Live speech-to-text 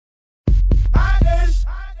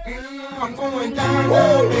I'm going down,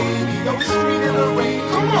 baby. No street in the rain.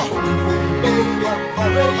 Come on, baby.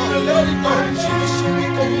 I'm ready to let it go. Shimmy,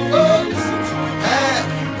 go up. Listen to it.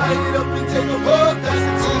 Light it up and take a look.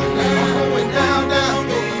 Listen to it. I'm going down,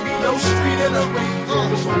 baby. No street in the rain.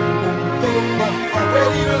 Baby, I'm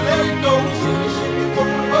ready to let it go. Shimmy, go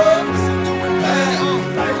up. Listen to it.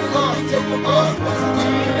 Light it up and take a look. Listen to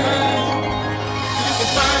it. You can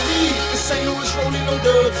find me in St. Louis, rolling no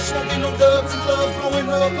dubs, smoking no dubs, and clubs blowing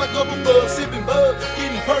up like bubble bug, sipping bug,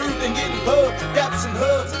 getting purred and getting hugged, daps and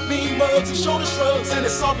hugs, mean mugs and shoulder shrugs, and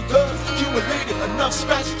it's all because you accumulated enough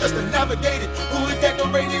scratch just to navigate it. Wood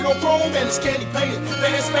decorated on chrome and it's candy painted,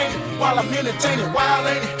 fans painted while I'm entertaining. Wild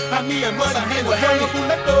ain't it? I mean, must I handle hanging?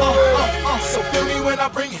 So feel me when I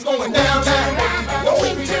bring it, going downtown.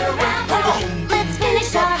 Let's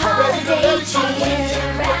finish our holiday cheer.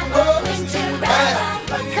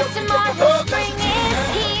 Cause tomorrow spring is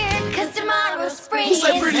here. Cause tomorrow spring is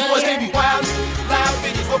here. Who say pretty boys, they be wild, loud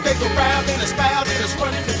bitches, okay, go round and it's foul, and it's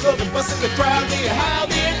running the club and busting the crowd, then how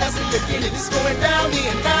then, as we begin it, it's going down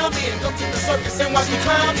then, go to the circus and watch me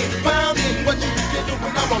clowning, pounding, what you be getting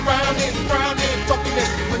when I'm around and frowning, talking that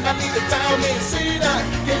shit when I leave the town and see that,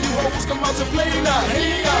 can you hoes come out to play now,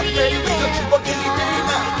 hey up, baby, don't you work any day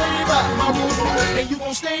now, play by my rules and you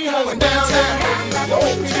gon' stay home downtown,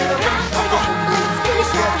 Let's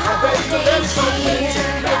finish our holiday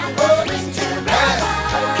cheer.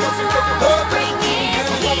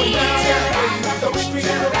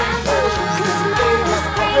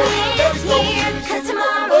 Cause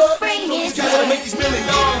tomorrow spring is here. Gotta make these million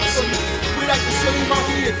dollars. So we like the silly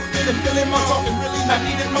monkey, then a million mom talking really not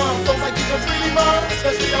needed mom. Folks like you don't freely mom,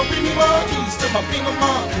 especially on Beanie Mom. Keys to my finger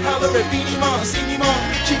mom, holler at Beanie Mom, see me mom.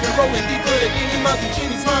 She been rolling deeper than any monkey,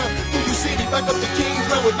 Genie's mom. Who you see me back up the kings,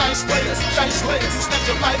 man with nice players, shiny slayers, who snatch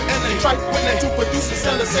your life and they try when they two producers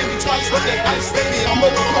sell it, say me twice, but they ice baby. I'm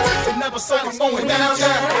over close, so never saw I'm going down.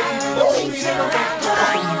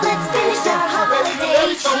 Let's finish our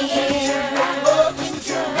holiday cheer.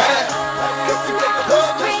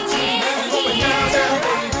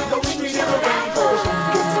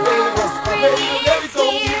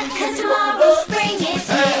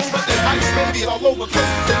 All over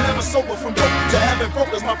cause they never sober from broke to having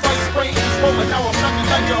broke as my price range is over. Now I'm knocking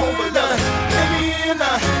like Jehovah done. Let me in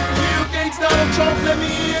now, real gangsta, I'm Trump, let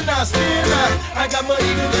me in now, spin now. I got my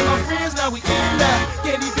eagle and my friends, now we in now.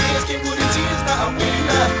 Candy bands, can't put in tears, now I'm in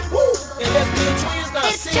now. Woo! And let's be twins now,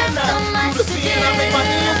 It's sin just now. so much The to pen, I make my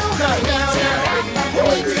hands now,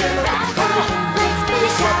 Let's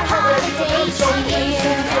finish our holiday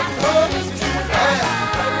cheer.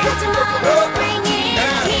 Cause tomorrow spring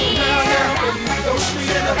is here.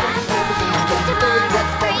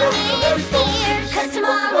 Cause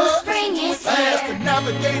tomorrow spring is here.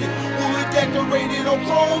 Navigated, wood decorated on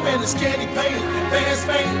chrome and it's candy painted, fans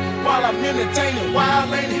fainted while I'm entertaining.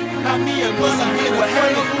 Wild ain't it? How me and was I here to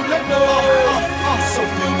hang? Let go. So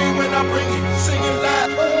feel me when I bring it, singing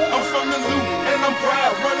loud. I'm from the loop and I'm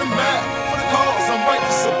proud, running mad.